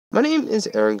My name is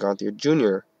Aaron Gonthier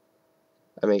Jr.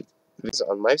 I make videos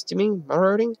on live streaming,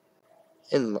 motorboating,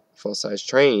 and full-size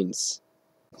trains.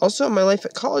 Also, my life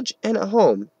at college and at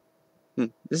home.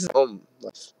 This is home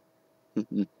life.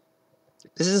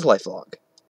 This is life vlog.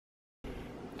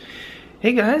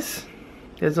 Hey guys,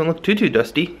 you guys don't look too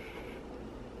dusty.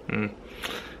 I'll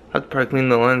have to probably clean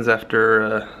the lens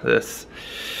after this.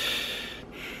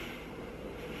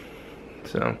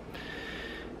 So,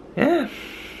 yeah.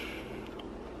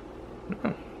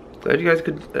 Oh, glad you guys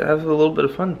could have a little bit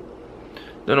of fun.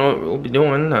 Don't know what we'll be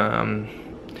doing. I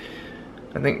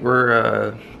think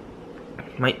we're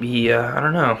might be I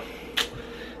don't know.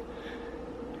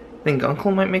 I think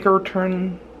Uncle might make a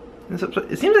return.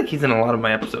 It seems like he's in a lot of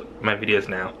my videos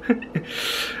now.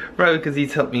 Probably because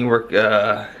he's helped me work with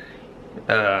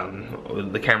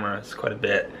the cameras quite a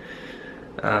bit.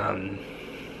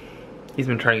 He's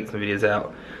been trying to get some videos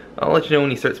out. I'll let you know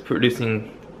when he starts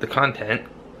producing the content,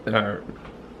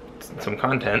 some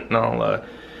content, and I'll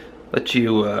let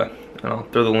you. And I'll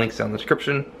throw the links down in the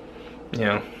description, you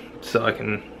know, so you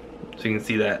can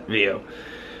see that video.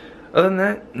 Other than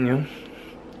that, you know.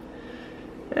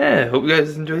 Yeah, hope you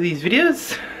guys enjoy these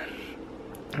videos.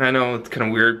 I know it's kind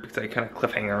of weird because I kind of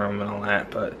cliffhanger them and all that,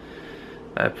 but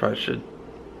I probably should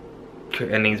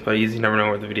cut endings, but you never know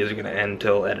where the videos are going to end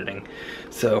until editing.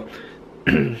 So,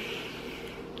 in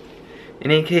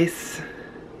any case,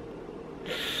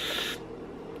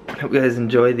 I hope you guys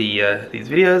enjoy these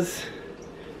videos.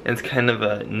 And it's kind of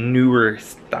a newer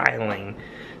styling.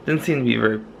 Didn't seem to be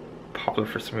very popular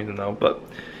for some reason though, but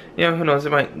you know, who knows,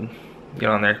 it might get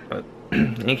on there. But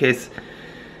in any case,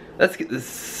 let's get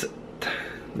this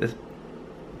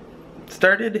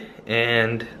started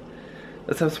and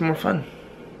let's have some more fun.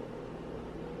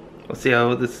 We'll see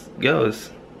how this goes.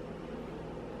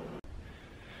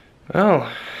 Well,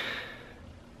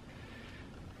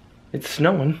 it's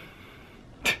snowing.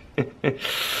 I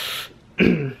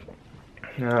don't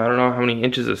know how many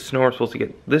inches of snow we're supposed to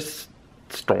get this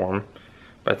storm,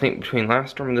 but I think between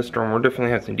last storm and this storm, we're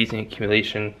definitely having some decent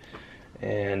accumulation.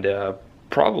 And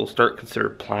probably will consider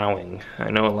plowing.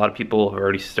 I know a lot of people have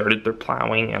already started their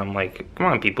plowing, and I'm like, come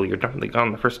on people, you're definitely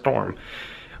gone the first storm.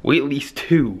 Wait at least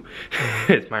 2.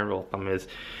 It's my rule of thumb is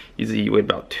usually you wait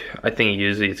about, I think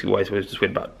usually it's wise to just wait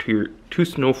about two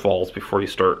snowfalls before you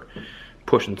start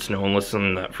pushing snow, unless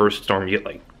in that first storm you get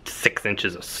like 6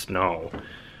 inches of snow,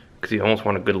 because you almost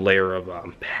want a good layer of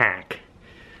pack.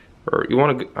 Or you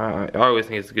want to, I always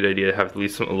think it's a good idea to have at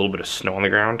least a little bit of snow on the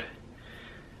ground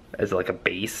as like a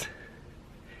base,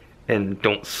 and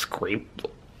don't scrape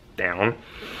down.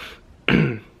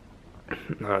 It's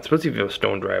supposed to be a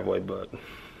stone driveway, but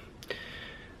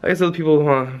I guess other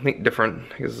people think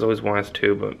different. I guess it's always wise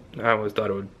too, but I always thought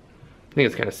it would. I think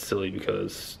it's kind of silly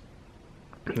because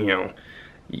you know,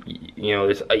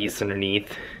 there's ice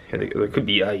underneath. There could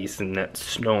be ice, and that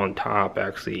snow on top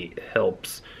actually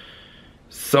helps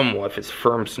somewhat if it's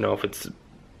firm snow. If it's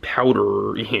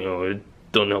powder, you know, it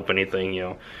don't help anything, you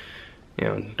know,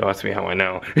 don't ask me how I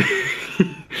know.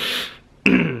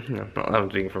 I'm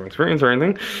speaking from experience or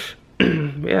anything.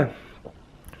 Yeah,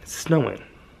 it's snowing.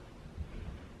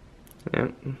 Yeah.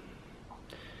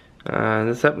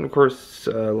 This happened, of course,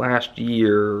 last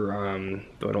year,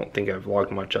 though I don't think I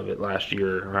vlogged much of it. Last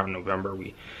year, around November,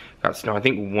 we got snow. I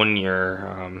think one year,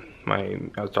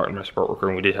 I was talking to my support worker,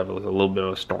 and we did have a little bit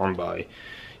of a storm by,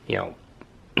 you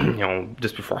know,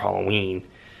 just before Halloween.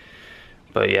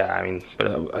 But yeah, I mean,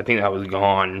 but I think I was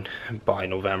gone by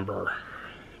November.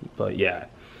 But yeah.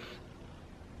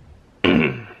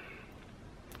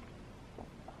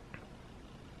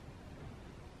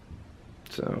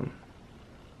 So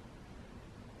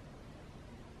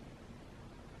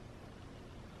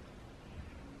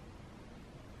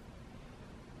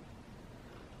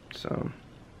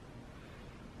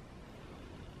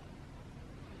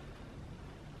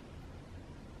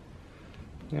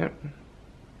yep.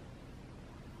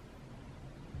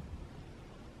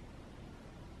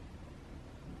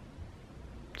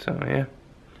 So yeah,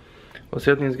 we'll see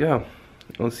how things go.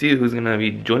 We'll see who's gonna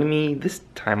be joining me this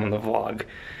time on the vlog.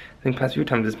 I think past few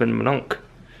times it's been Monunk,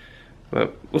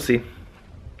 but we'll see.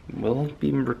 Will it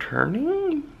be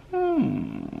returning?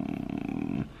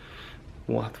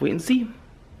 We'll have to wait and see.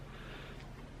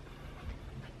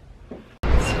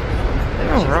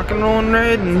 Oh, rock and roll and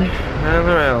riding on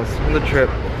the rails on the trip.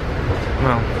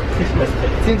 Well,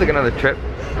 it seems like another trip.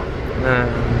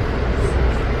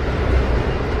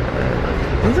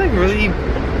 It's like really, I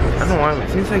don't know why, but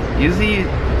it seems like usually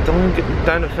don't get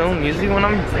time to film usually when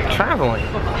I'm traveling.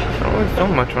 I don't really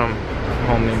film much when I'm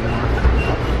home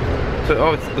anymore. So,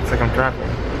 oh, it looks like I'm traveling.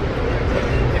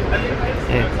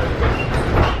 Yeah.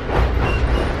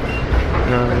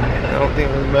 I don't think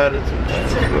it really matters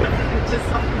sometimes, but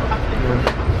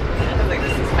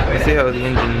we'll see how the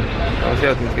engine, we'll see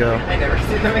how things go. I never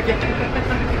see them again.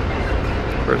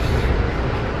 First.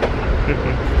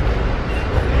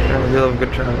 We'll have a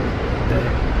good travel day.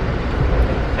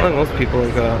 I think most people,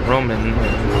 like Roman,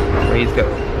 where he's got,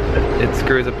 it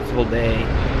screws up his whole day.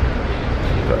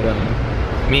 But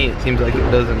me, it seems like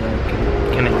it doesn't. I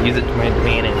can kind of use it to my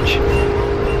advantage.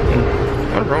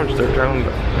 I want Rowan to start traveling,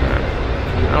 but I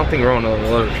don't think Rowan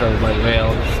will ever travel by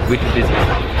rail. It's way too busy.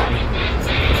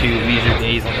 A few leisure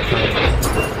days on the train.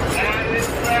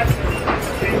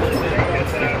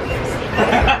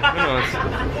 Who knows?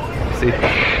 See.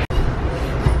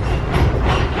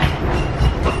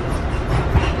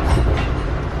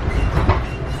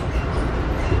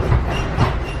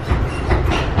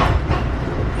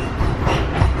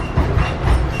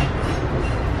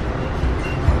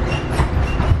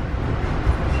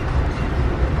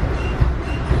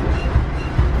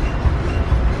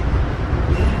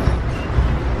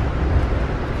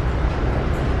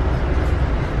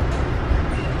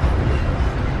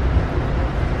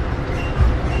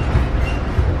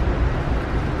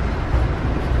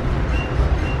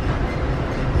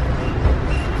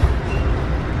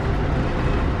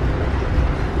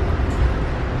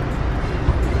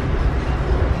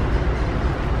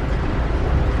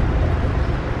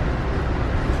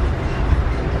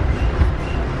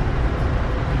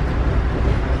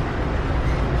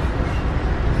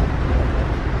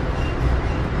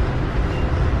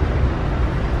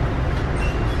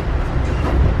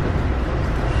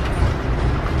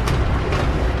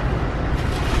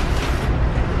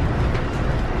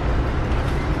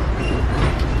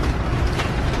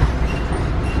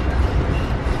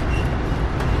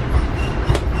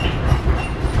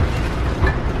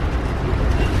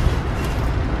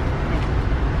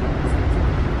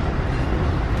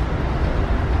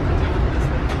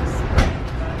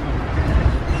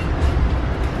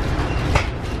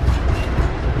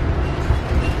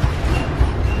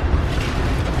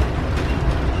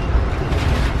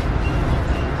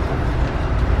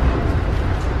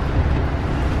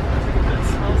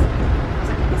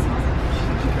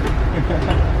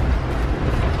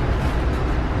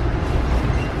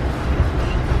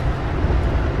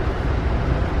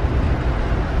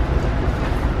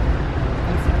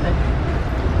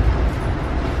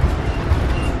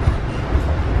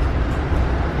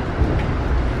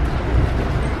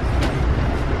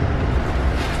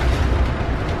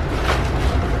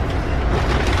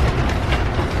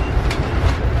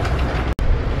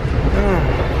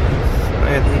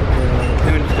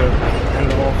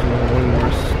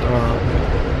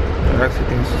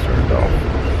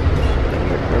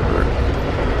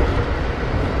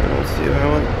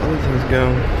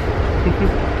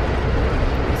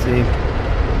 Let's see. You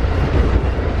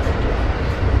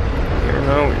never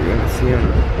know what you're gonna see them,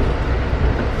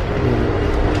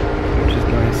 which is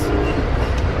nice.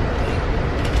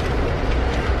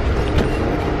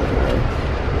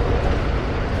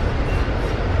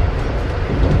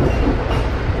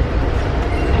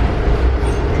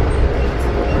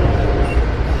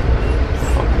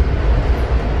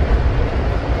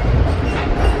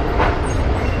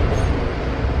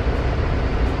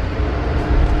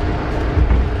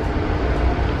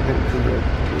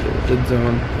 Dead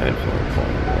zone. I'd feel like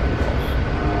falling off.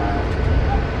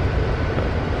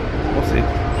 We'll see.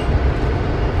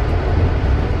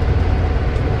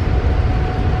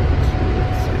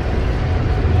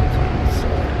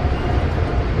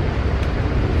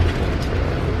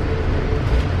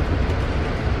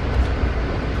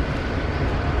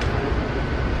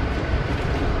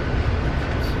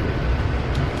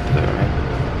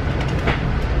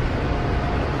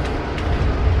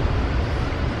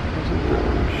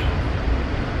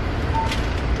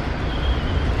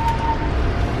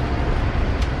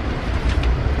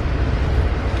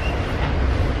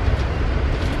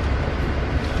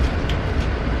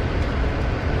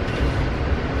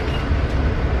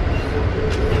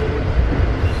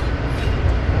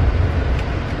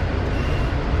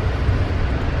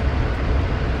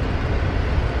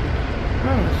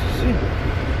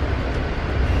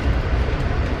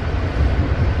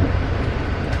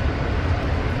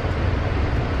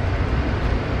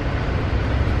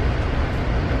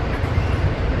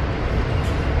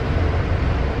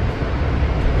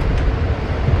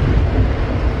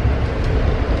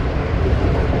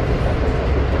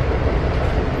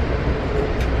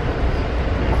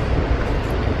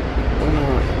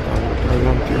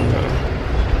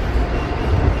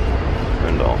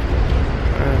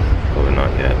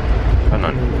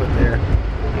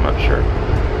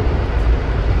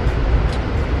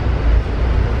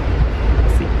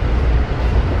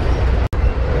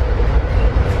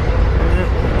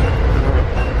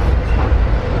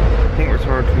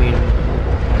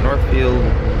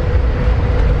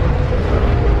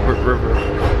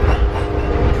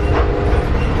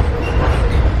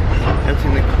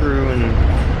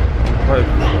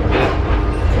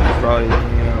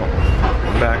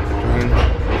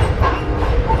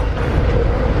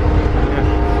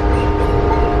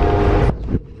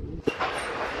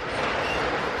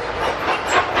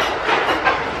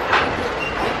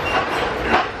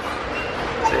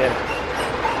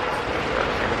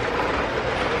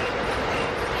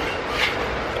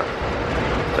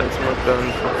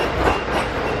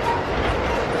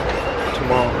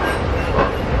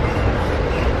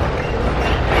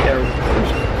 Yeah,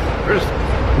 we're just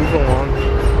moving along,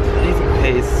 decent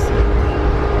pace.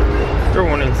 You're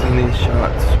wondering some of these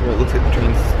shots where it looks like the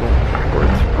train's going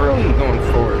backwards. We're really going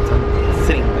forwards. I'm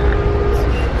sitting backwards.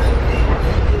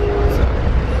 So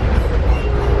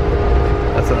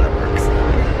that's how that works.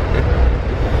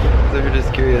 So if you're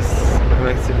just curious, I'm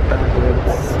like sitting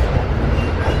backwards.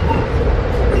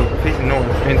 I'm facing north,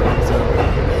 the train's going south.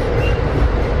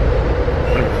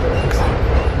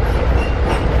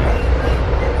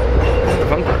 That's the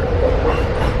fun part.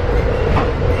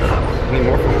 I need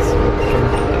more focus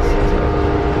coming to this,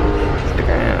 so stick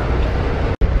around.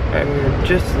 Alright, we're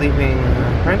just leaving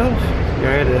Randolph. Getting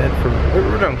ready to head for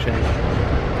River Junction.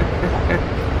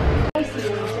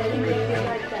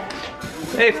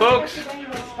 Hey folks!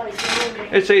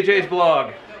 It's AJ's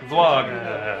vlog.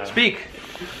 Speak!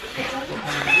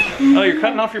 Oh, you're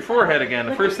cutting off your forehead again.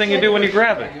 The first thing you do when you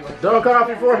grab it. Don't cut off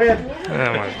your forehead.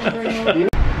 Oh my.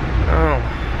 Oh.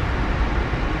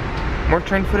 More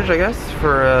train footage, I guess,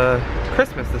 for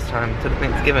Christmas this time, instead of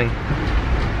Thanksgiving.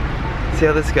 See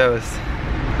how this goes.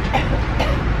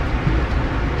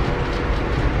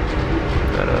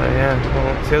 But yeah,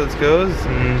 well, see how this goes.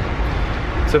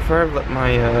 And so far, I've let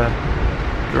my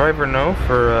driver know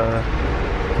for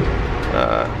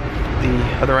the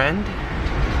other end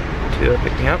to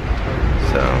pick me up.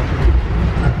 So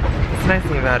that's the nice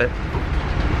thing about it.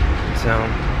 So.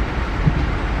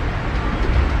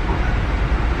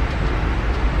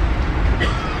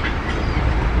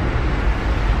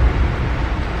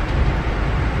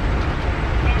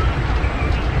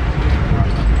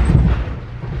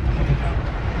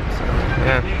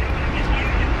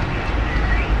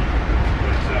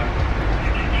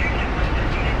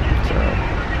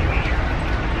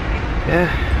 Yeah,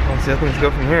 we'll see how things go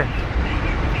from here.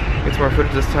 Get some more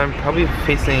footage this time, probably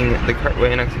facing the correct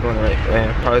way and actually going the right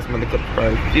way. Probably some of the clips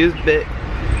probably confused a bit,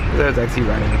 because I was actually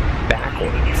riding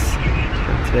backwards.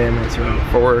 And today I'm actually running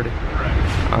forward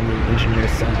on the engineer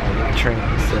side of the train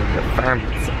instead of the fireman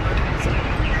side. So,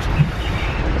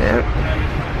 yeah,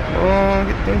 we'll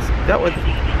get things dealt with.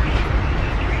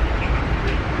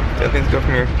 See how things go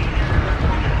from here.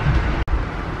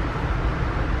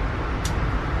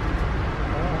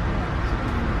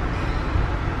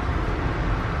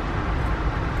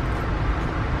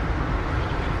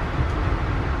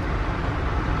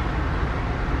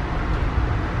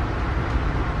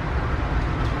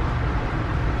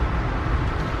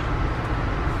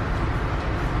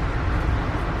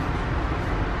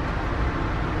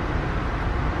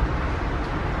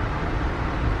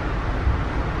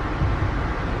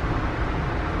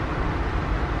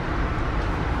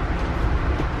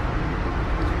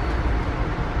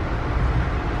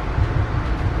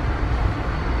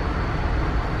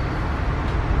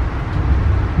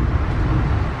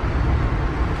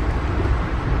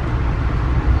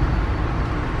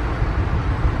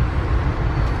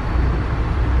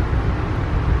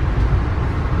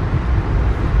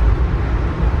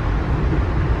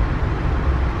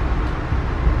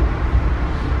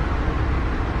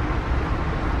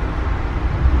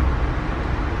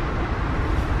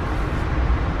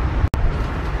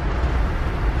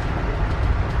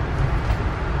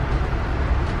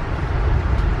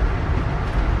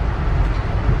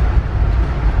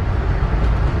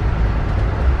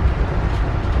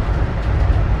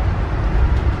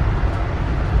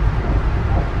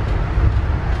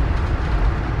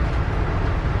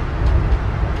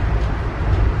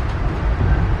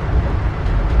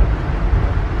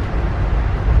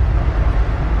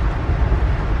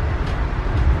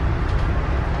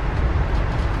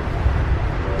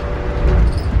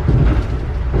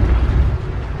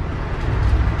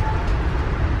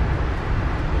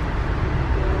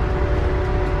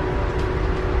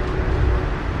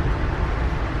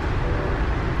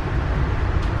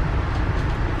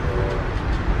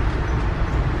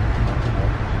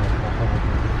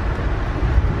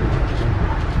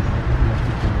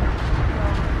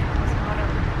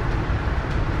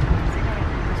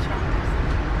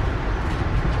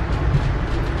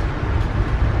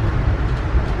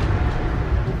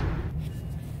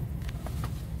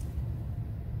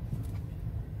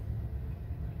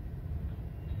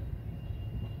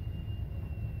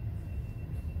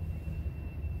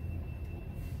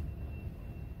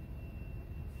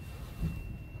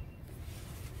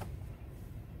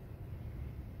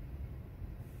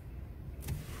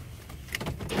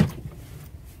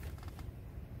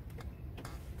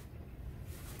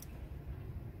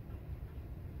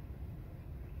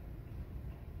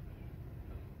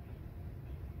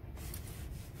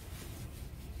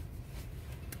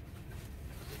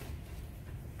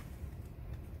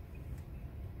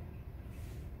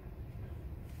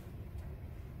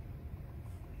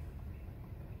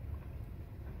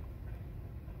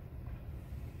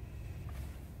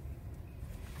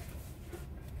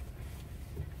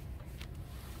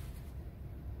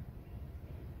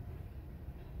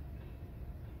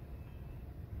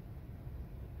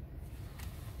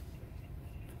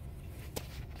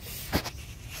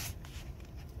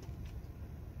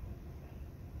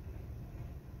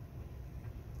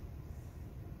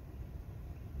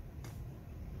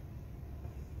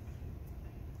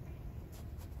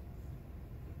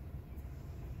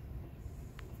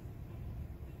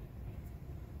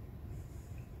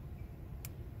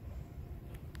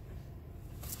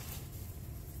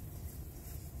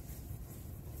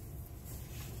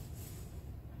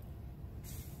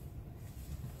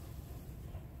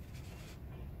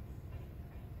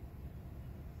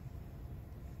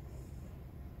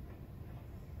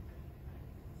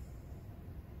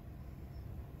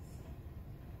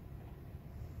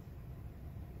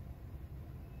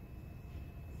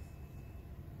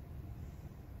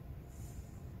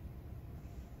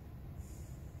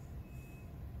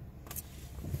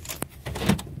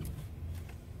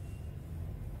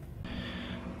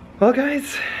 Well,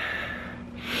 guys,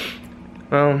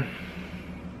 well,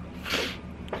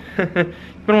 it's been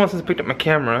a while since I picked up my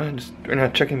camera. Just right now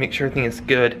checking to make sure everything is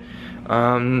good.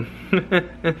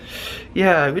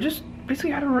 Yeah, we just basically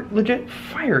had a legit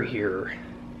fire here.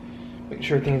 Make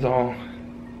sure everything's all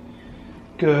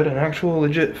good, an actual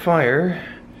legit fire.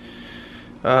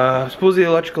 Supposedly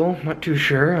electrical, not too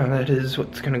sure. That is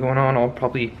what's kind of going on. I'll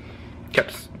probably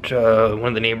catch one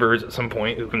of the neighbors at some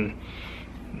point who can,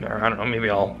 or I don't know,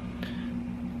 maybe I'll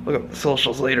look up the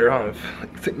socials later on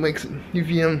if it makes an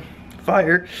UVM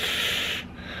fire.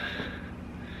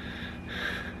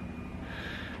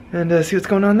 And see what's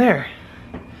going on there.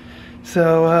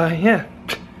 So, yeah.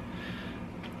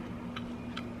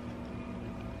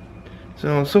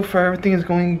 So far everything is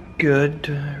going good.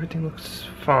 Everything looks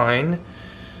fine.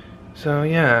 So,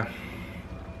 yeah.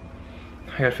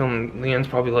 I got a feeling Leanne's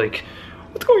probably like,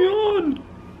 what's going on?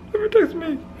 Never text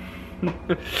me.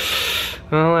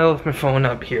 Well, I left my phone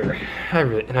up here. I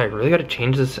really got to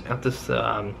change this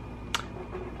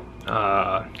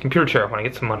computer chair when I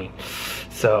get some money.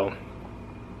 So,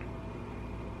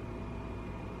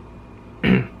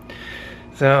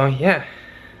 so yeah.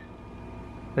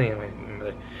 Anyway,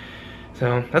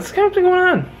 so that's kind of what's going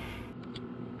on.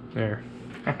 There.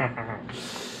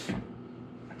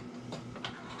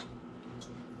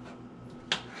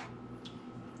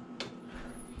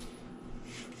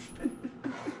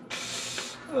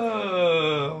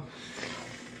 Oh.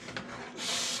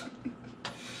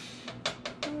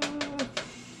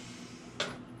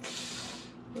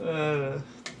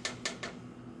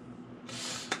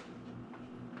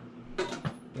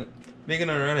 Making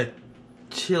a run at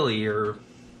chili, or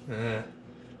I'm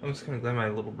just kind of glad my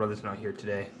little brother's not here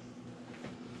today.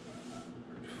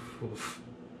 Oof.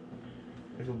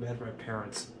 I feel bad for my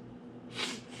parents.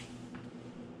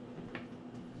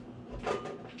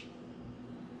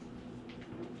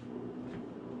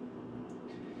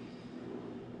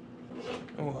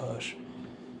 Oh hush.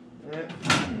 Let's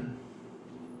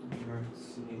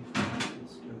see.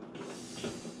 Let's go.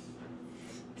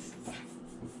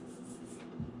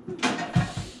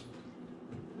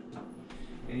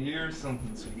 Here's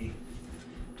something, sweetie.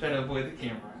 Trying to avoid the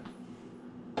camera.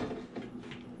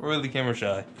 Or the camera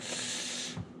shy.